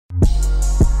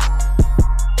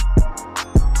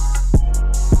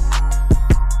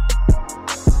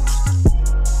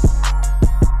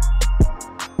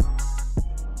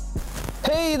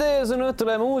tere, see on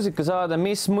Õhtulehe muusikasaade,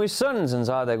 mis muss on, see on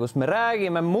saade, kus me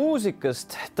räägime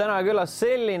muusikast. Täna külas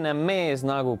selline mees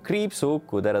nagu Kriipsu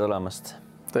Uku, tere tulemast.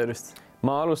 Tervist.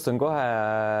 Ma alustan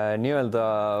kohe nii-öelda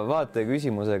vaataja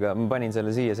küsimusega. Ma panin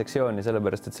selle siia sektsiooni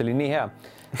sellepärast, et see oli nii hea.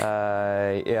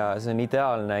 Ja see on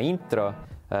ideaalne intro.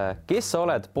 Kes sa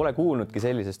oled? Pole kuulnudki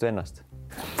sellisest vennast.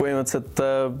 Põhimõtteliselt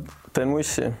teen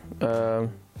mussi.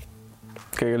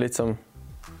 Kõige lihtsam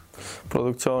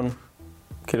produktsioon,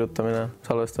 kirjutamine,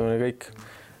 salvestamine, kõik.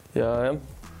 Ja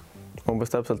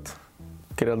umbes täpselt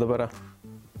kirjeldab ära.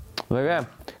 Väga hea.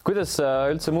 Kuidas sa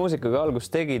üldse muusikaga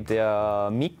algust tegid ja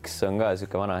miks on ka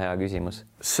siuke vana hea küsimus?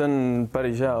 See on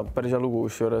päris hea lugu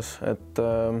juures, et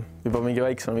juba mingi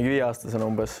väiksena, mingi 5-aastasena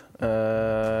umbes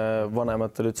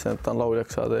vanematel ütlesin, et tahan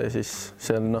lauljaks saada ja siis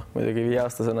see on muidugi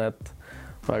 5-aastasena, et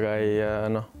väga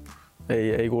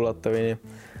ei kuulata või nii.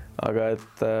 Aga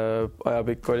et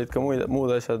ajapikk olid ka muud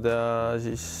asjad ja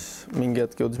siis mingi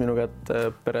hetk jõudis minu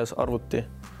kätte peres arvuti,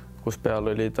 kus peal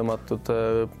oli tõmmatud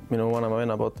minu vanema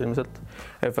venna poolt ilmselt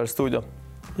FL Studio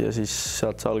ja siis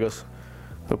sealt see algas.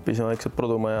 Õppisin väikselt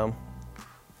produma ja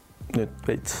nüüd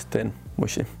veits teen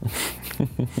mussi.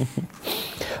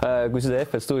 Kui seda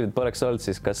FL Studiot poleks olnud,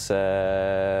 siis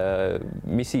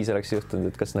mis siis oleks juhtunud,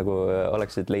 et kas nagu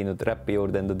oleksid leidnud räppi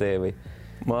juurde enda tee või?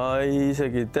 Ma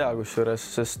isegi tea kusjuures,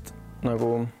 sest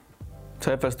nagu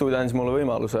see FL Studio andis mulle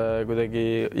võimaluse kuidagi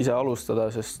ise alustada,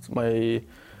 sest ma ei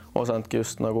osanudki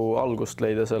just nagu algust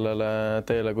leida sellele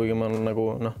teele, kuigi ma nagu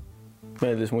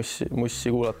meeldis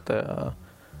mussi kuulata ja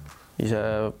ise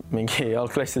mingi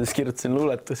algklassides kirjutasin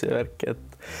luuletusi ja värki,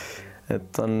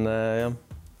 et on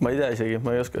ma ei tea isegi,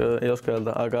 ma ei oska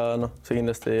öelda, aga see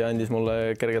kindlasti andis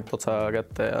mulle kergelt otsa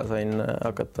kätte ja sain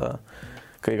hakata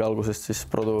kõige algusest siis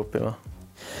produ õppima.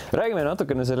 Räägime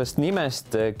natukene sellest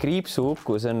nimest Kriipsu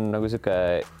Uku, see on nagu siuke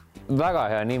väga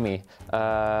hea nimi,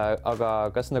 aga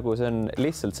kas nagu see on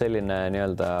lihtsalt selline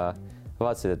nii-öelda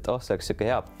vaatasid, et see oleks siuke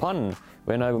hea pann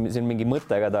või nagu siin mingi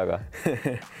mõte ka taga?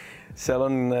 Seal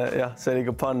on see oli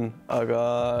ka pann, aga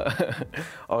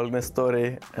algne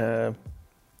story.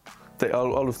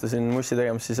 Alustasin mussi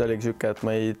tegemist, siis oligi siuke, et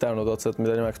ma ei teadnud otseselt,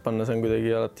 mida nimeks panna, see on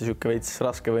kuidagi alati siuke veits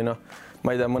raske või ma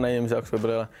ei tea, mõne inimese jaoks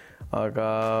võib-olla ei ole, aga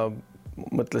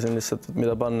mõtlesin lihtsalt, et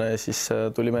mida panna ja siis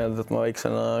tuli meelde, et ma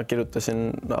väiksena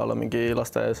kirjutasin mingi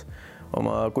lasteaias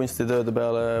oma kunstitööde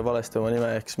peale valesti oma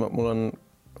nime, ehk siis mul on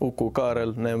Uku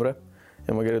Kaarel Neemre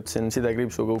ja ma kirjutasin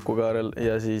sidekriipsuga Uku Kaarel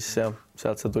ja siis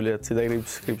sealt see tuli, et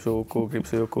sidekriips, Kriipsu Uku,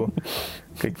 Kriipsu Uku,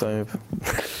 kõik toimib.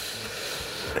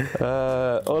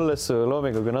 Olles su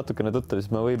loominguga natukene tuttav,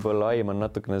 siis ma võib-olla aiman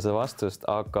natukene seda vastust,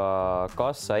 aga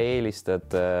kas sa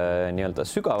eelistad nii-öelda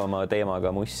sügavama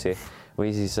teemaga mussi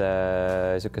või siis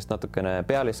siukest natukene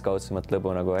pealiskaudsemat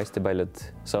lõbu, nagu hästi paljud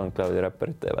SoundCloudi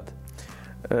räpperid teevad?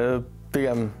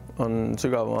 Pigem on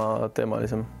sügavama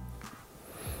teemalisem.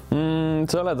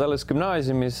 Sa oled alles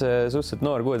gümnaasiumis suhteliselt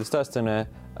noor, 16-aastane.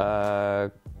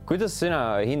 Kuidas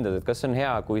sina hindad, et kas on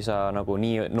hea, kui sa nagu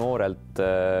nii noorelt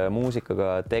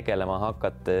muusikaga tegelema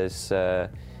hakates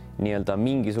nii-öelda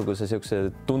mingisuguse siukse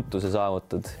tuntuse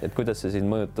saavutad, et kuidas see sind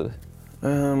mõjutab?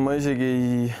 Ma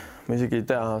isegi ei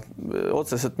tea,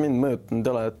 otseselt mind mõjutanud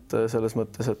ei ole, et selles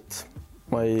mõttes, et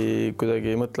ma ei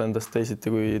kuidagi mõtle endast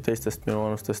teisiti kui teistest minu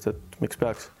vanustest, et miks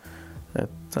peaks.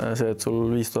 Et see, et sul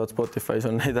 5000 Spotify's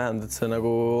on, ei tähenda, et see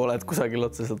nagu oled kusagil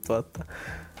otseselt vaata.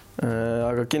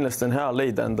 Aga kindlasti on hea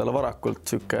leida endale varakult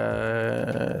siuke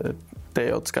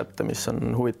teeots kätte, mis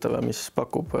on huvitav ja mis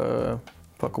pakub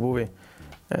huvi.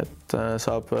 Et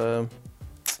saab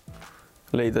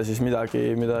leida siis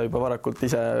midagi, mida juba varakult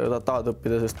ise tahad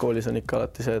õppida, sest koolis on ikka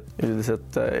alati see, et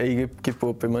üldiselt ei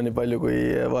kipu õppima nii palju, kui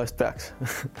vahest peaks.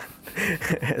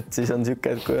 Et siis on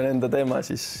siuke, et kui on enda teema,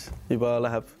 siis juba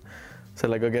läheb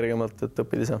sellega kergemalt, et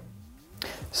õppida ise.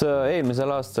 Sa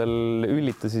eelmisel aastal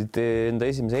üllitasid enda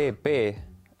esimese EP.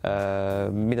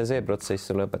 Mida see protsess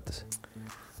sulle õpetas?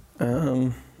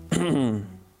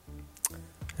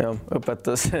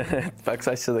 Õpetas, et peaks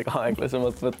asjadega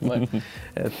aeglasemalt võtma.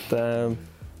 Et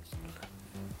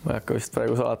ma ei hakka vist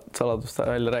praegu saladust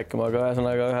välja rääkima, aga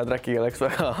ühesõnaga ühe trackiga läks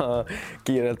väga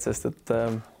kiirelt, sest et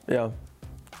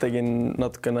tegin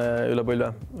natukene üle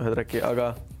põlve ühe tracki,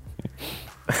 aga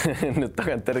nüüd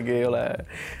tagantjärgi ei ole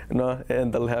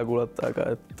endal hea kuulata, aga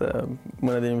et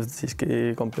mõned inimesed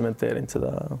siiski komplimenteerinud seda,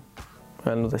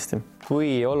 öelnud hästi.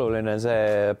 Kui oluline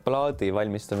see plaadi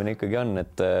valmistamine ikkagi on,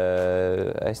 et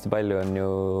hästi palju on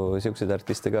ju siukseid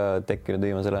artiste ka tekkinud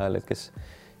viimasel ajal, et kes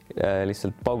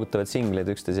lihtsalt paugutavad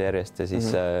singleid üksteise järjest ja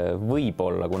siis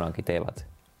võib-olla kunagi teevad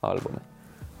albumi?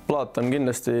 Plaat on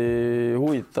kindlasti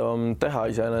huvitavam teha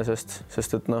iseenesest,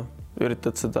 sest et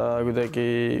üritad seda kuidagi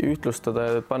ühtlustada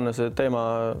ja panna see teema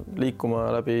liikuma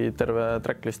läbi terve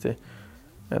tracklisti,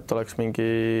 et oleks mingi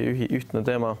ühtne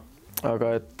teema,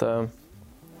 aga et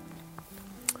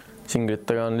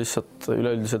singlitega on lihtsalt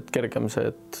üleüldiselt kergem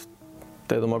see, et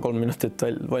teed oma 3 minutit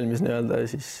valmis nii-öelda ja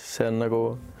siis see on nagu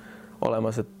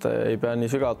olemas, et ei pea nii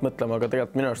sügavalt mõtlema, aga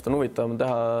tegelikult minu arust on huvitavam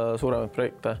teha suuremaid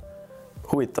projekte.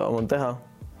 Huvitavam on teha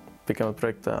pikemaid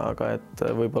projekte, aga et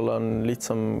võib-olla on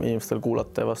lihtsam inimestel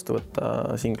kuulata ja vastu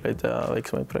võtta singleid ja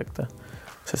väiksemaid projekte.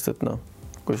 Sest et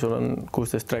kui sul on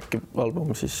 16 tracki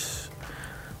album, siis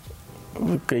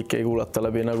kõik ei kuulata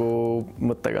läbi nagu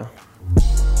mõttega.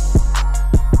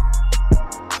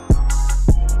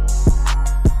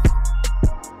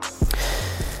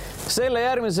 Selle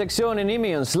järgmise sektsiooni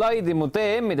nimi on Slaidi mu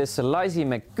DM-idesse.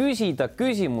 Lasime küsida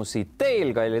küsimusi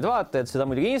teil, kallid vaatajad, seda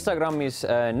muidugi Instagramis.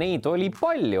 Neid oli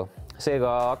palju.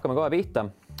 Seega hakkame kohe pihta.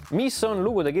 Mis on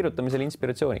lugude kirjutamisel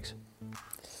inspiratsiooniks?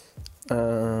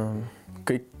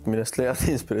 Kõik, millest leiad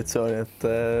inspiratsiooni, et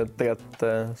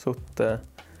tegelikult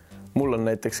mul on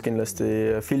näiteks kindlasti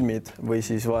filmid või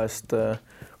siis vahest,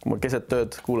 kui ma keset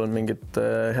tööd kuulan mingit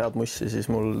head mussi,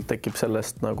 siis mul tekib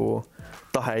sellest nagu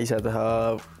tahe ise teha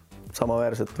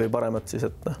samaväärset või paremat siis,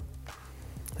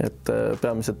 et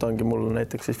peamiselt ongi mul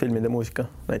näiteks siis filmide muusika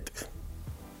näiteks.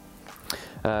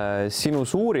 Sinu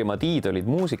suurimad iidolid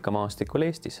muusikamaastikul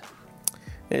Eestis?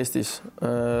 Eestis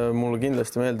mulle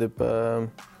kindlasti meeldib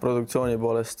produktsiooni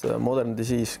poolest Modern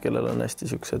Disease, kellel on hästi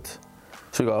siuksed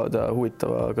sügavad ja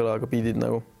huvitava kõlaga beatid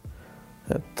nagu.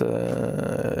 Et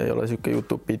ei ole siuke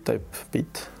YouTube beat type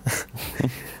beat.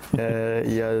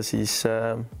 Ja siis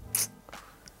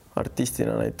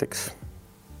artistina näiteks.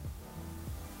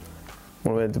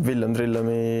 Mulle meeldib William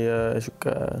Trillemi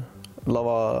siuke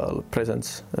lava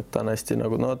presence, et ta on hästi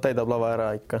nagu, täidab lava ära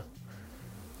ikka.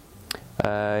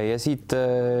 Ja siit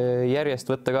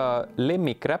järjest võtta ka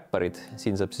lemmikräpparid.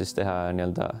 Siin saab siis teha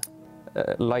nii-öelda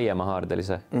laiema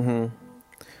haardelise.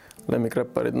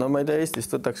 Lemmikräpparid, ma ei tea,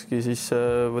 Eestist võtakski, siis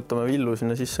võtame Villu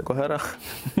sinna sisse kohe ära.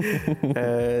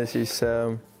 Siis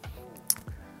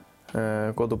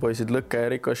kodupoisid Lõkke ja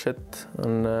Ricochet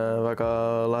on väga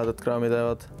lahedad kraami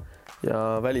teevad ja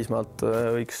välismaalt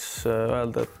võiks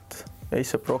öelda, et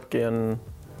A$AP Rocky on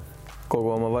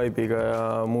kogu oma vibe'iga ja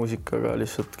muusikaga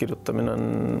lihtsalt kirjutamine on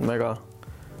mega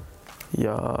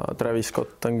ja Travis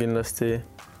Scott on kindlasti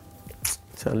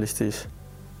seal listis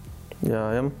ja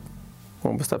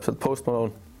umbes täpselt Post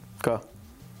Malone ka.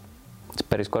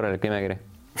 Päris korralik nimekiri.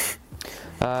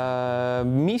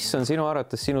 Mis on sinu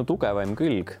arvates sinu tugevaim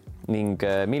külg ning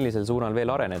millisel suunal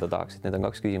veel areneda tahaksid? Need on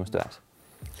 2 küsimust ühes.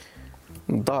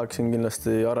 Tahaksin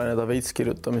kindlasti areneda veits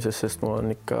kirjutamises, sest mul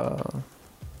on ikka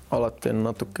alati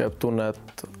natuke jääb tunne,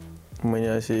 et mõni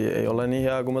asi ei ole nii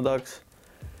hea, kui ma tahaks.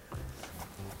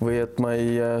 Või et ma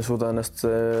ei suuda ennast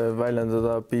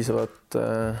väljendada piisavalt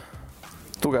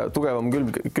tugevam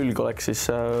külg oleks siis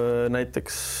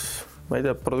näiteks, ma ei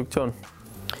tea, produktsioon.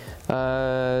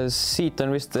 Siit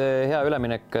on vist hea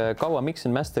üleminek. Kaua mix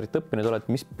and masterit õppinud oled?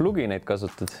 Mis plugineid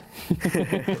kasutad?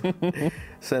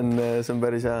 See on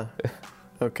päris hea.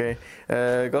 Okei.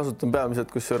 Kasutan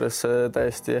peamiselt kusjuures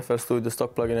täiesti FL Studio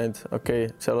stock plugineid. Okei,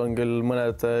 seal on küll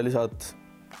mõned lisad,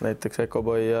 näiteks Echo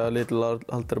Boy ja Little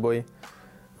Alter Boy.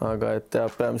 Aga et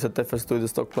peamiselt FL Studio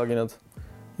stock pluginad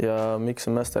ja mix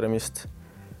and masterimist.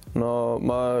 No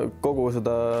ma kogu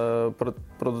seda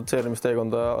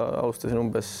produtseerimisteekonda alustasin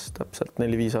umbes täpselt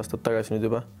 4-5 aastat tagasi nüüd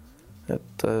juba,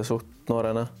 et suht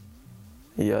noorena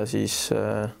ja siis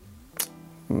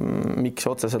miks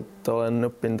otseselt olen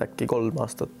õppinud äkki 3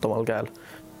 aastat omal käel.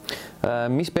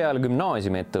 Mis peale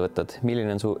gümnaasiumi ette võtad?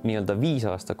 Milline on su nii-öelda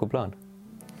 5-aastaku plaan?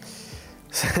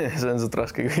 See on suht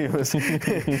raske küsimus.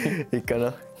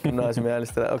 Ikka gümnaasiumi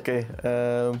ealistele. Okei.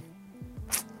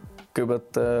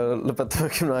 Kõigepealt lõpetame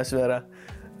gümnaasiumi ära,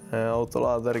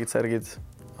 autolaad, särgid,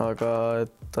 aga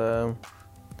et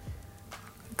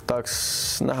tahaks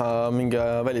näha mingi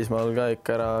aja välismaal ka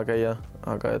ikka ära käia,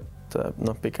 aga et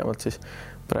pikemalt siis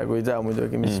praegu ei tea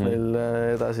muidugi, mis meil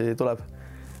edasi tuleb,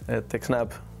 et eks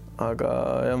näeb, aga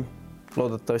jah,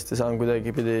 loodetavasti saan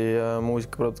kuidagi pidi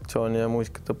muusikaproduktsiooni ja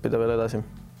muusikat õppida veel edasi.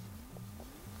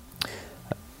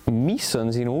 Mis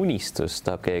on sinu unistus,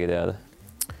 tahab keegi teada?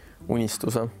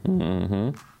 Unistuse.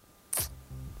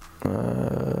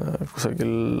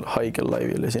 Kusagil haigel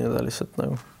laivil esineda lihtsalt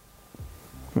nagu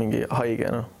mingi haige,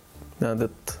 Näed,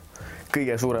 et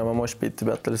kõige suurema moshpiti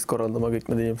peate lihtsalt korraldama kõik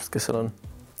need inimesed, kes seal on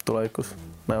tulevikus.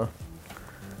 Näeme.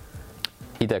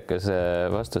 Idekas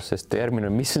vastus, sest järgmine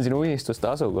on, mis on sinu unistuste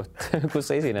asukoht? Kus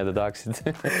sa esineda tahaksid?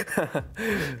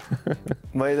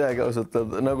 Ma ei teagi ausalt,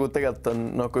 nagu tegelikult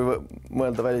on, kui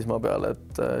mõelda välismaa peale,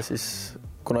 et siis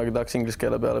kunagi tahaks inglise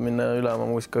keele peale minna üle oma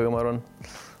muusikaga, ma arvan.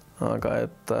 Aga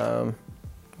et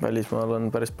välismaal on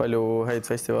päris palju häid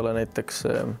festivale, näiteks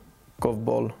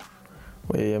Govball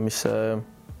või mis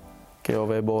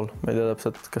GOV Ball, ma ei tea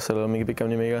täpselt, kas sellel on mingi pikem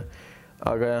nimi ka.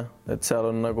 Aga jah, et seal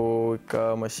on nagu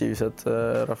ikka massiivsed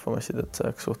rahvamassid, et see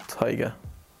oleks suht haige.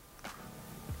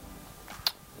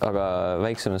 Aga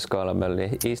väiksema skaala peal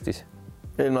Eestis?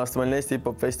 Eelmine aasta ma olin Eesti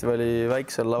hip-hop festivali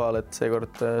väiksel laval, et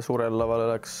seekord suurel laval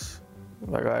oleks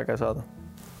väga äge saada.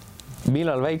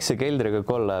 Millal väikse keldriga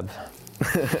collab?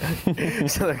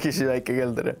 Seda küsi väike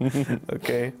kelder.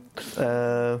 Okei.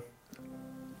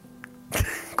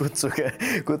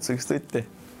 Kutsuge stutti.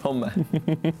 Homme.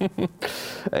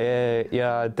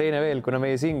 Ja teine veel, kuna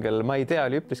meie singel Ma ei tea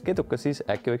oli üpriski edukas, siis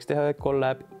äkki võiks teha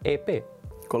collab EP.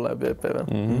 Collab EP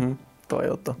või? Toa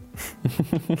Joto.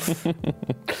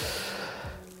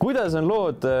 Kuidas on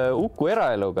lood Uku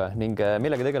eraeluga ning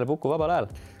millega tegeleb Uku vabal ajal?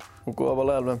 Uku vabal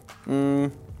ajal või?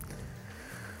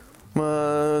 Ma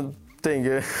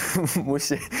teengi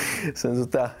mussi, see on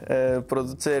suht hea.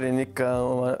 Produtseerin ikka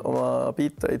oma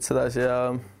beat'id sedasi ja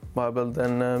vahepeal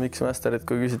teen mix-masterit,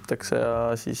 kui küsitakse ja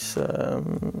siis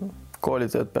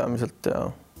koolitööd peamiselt ja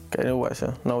käin õues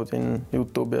ja naudin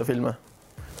YouTube ja filme.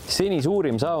 Seni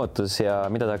suurim saavutus ja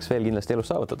mida tahaks veel kindlasti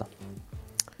elus saavutada?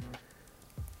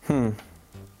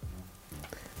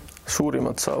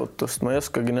 Suurimat saavutust ma ei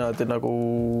oskagi niimoodi nagu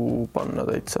panna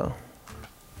täitsa.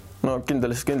 No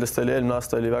kindlasti oli eelmine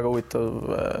aasta oli väga huvitav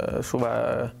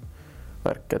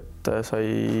suvevärk, et sai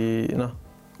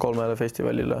 3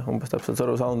 festivalile, umbes täpselt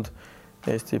Sõru Sound,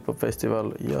 Eesti hip-hop festival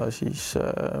ja siis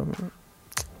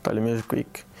Tallinn Music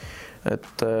Week.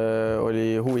 Et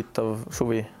oli huvitav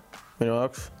suvi minu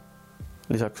jaoks.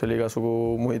 Lisaks oli igasugu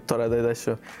muid toredaid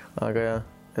asju, aga jah,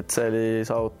 et see oli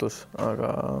saavutus,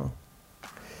 aga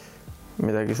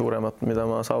midagi suuremat, mida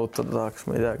ma saavutada tahaks,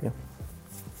 ma ei teagi.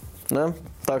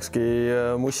 Tahakski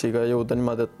mussiga jõuda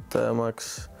niimoodi, et ma oleks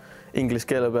inglise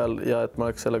keele peal ja et ma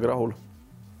oleks sellega rahul.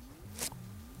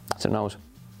 See on aus.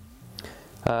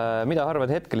 Mida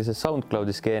arvad hetkelisest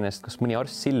SoundCloudi skeenest, kas mõni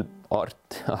artist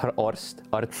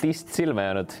silme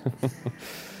jäänud?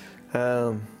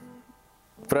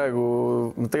 Praegu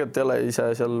ma tegelikult ei ole ise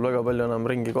seal väga palju enam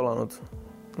ringi kolanud.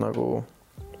 Nagu,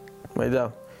 ma ei tea,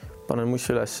 panen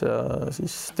mussi üles ja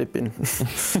siis tipin.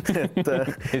 Et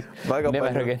väga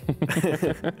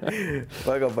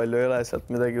palju ei ole sealt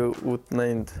midagi uut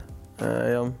näinud.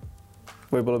 Jah.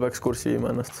 Võib-olla peaks kurssi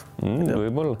viima ennast.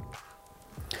 Võib-olla.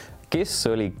 Kes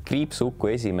oli Kriipsu Uku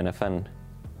esimene fänn?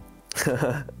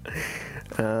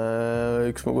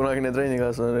 Üks mu kunagine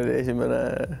treenikaaslane oli esimene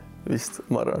vist,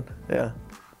 ma arvan. Jah.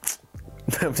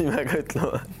 Peab nimega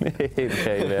ütlema. Ei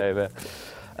pea.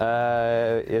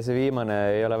 Ja see viimane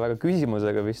ei ole väga küsimus,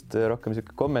 aga vist rohkem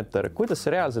selline kommentaar. Kuidas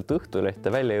sa reaalselt Õhtulehte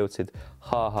välja jõudsid?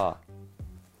 Ha-ha.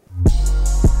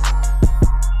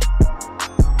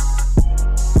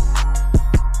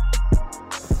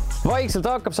 Vaikselt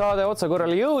hakkab saade otsa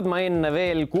korrale jõudma enne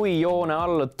veel, kui joone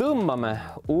alla tõmbame,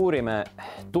 uurime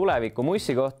tuleviku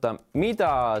mussi kohta.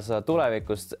 Mida sa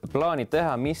tulevikust plaanid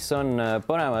teha, mis on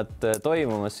põnevat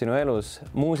toimumas sinu elus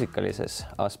muusikalises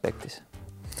aspektis?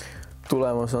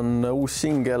 Tulemas on uus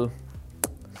singel,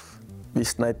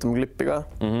 vist näitame klippi ka.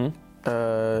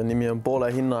 Nimi on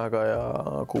Poole hinnaga ja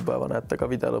kuupäeva näete ka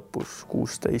video lõpus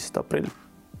 16. aprill.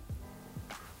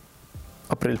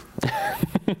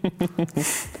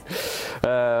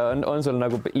 On sul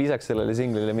nagu lisaks sellele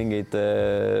singlile mingeid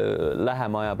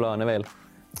lähema aja plaane veel?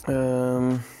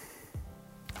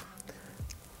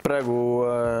 Praegu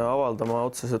avaldama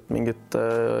otseselt mingit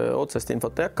otsest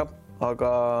infot ei hakka,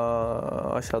 aga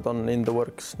asjad on in the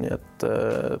works, nii et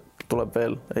tuleb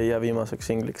veel, ei jää viimaseks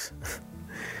singliks.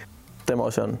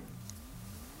 Demos on.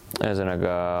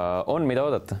 Ühesõnaga on mida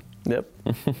oodata. Jep.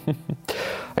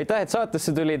 Aitäh, et saatesse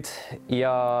tulid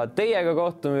ja teiega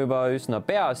kohtume juba üsna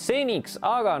pea seniks,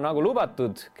 aga nagu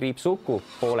lubatud, Kriipsu Uku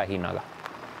Poole hinnaga.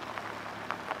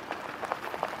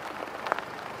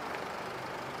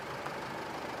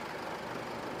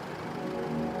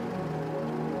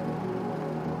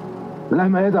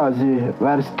 Lähme edasi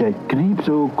värske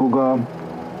Kriipsu Ukuga.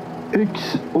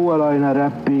 Üks uuelaine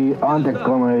räpi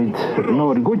andekamaid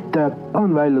noori kutte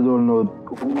on välja tulnud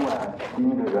uue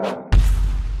singlega.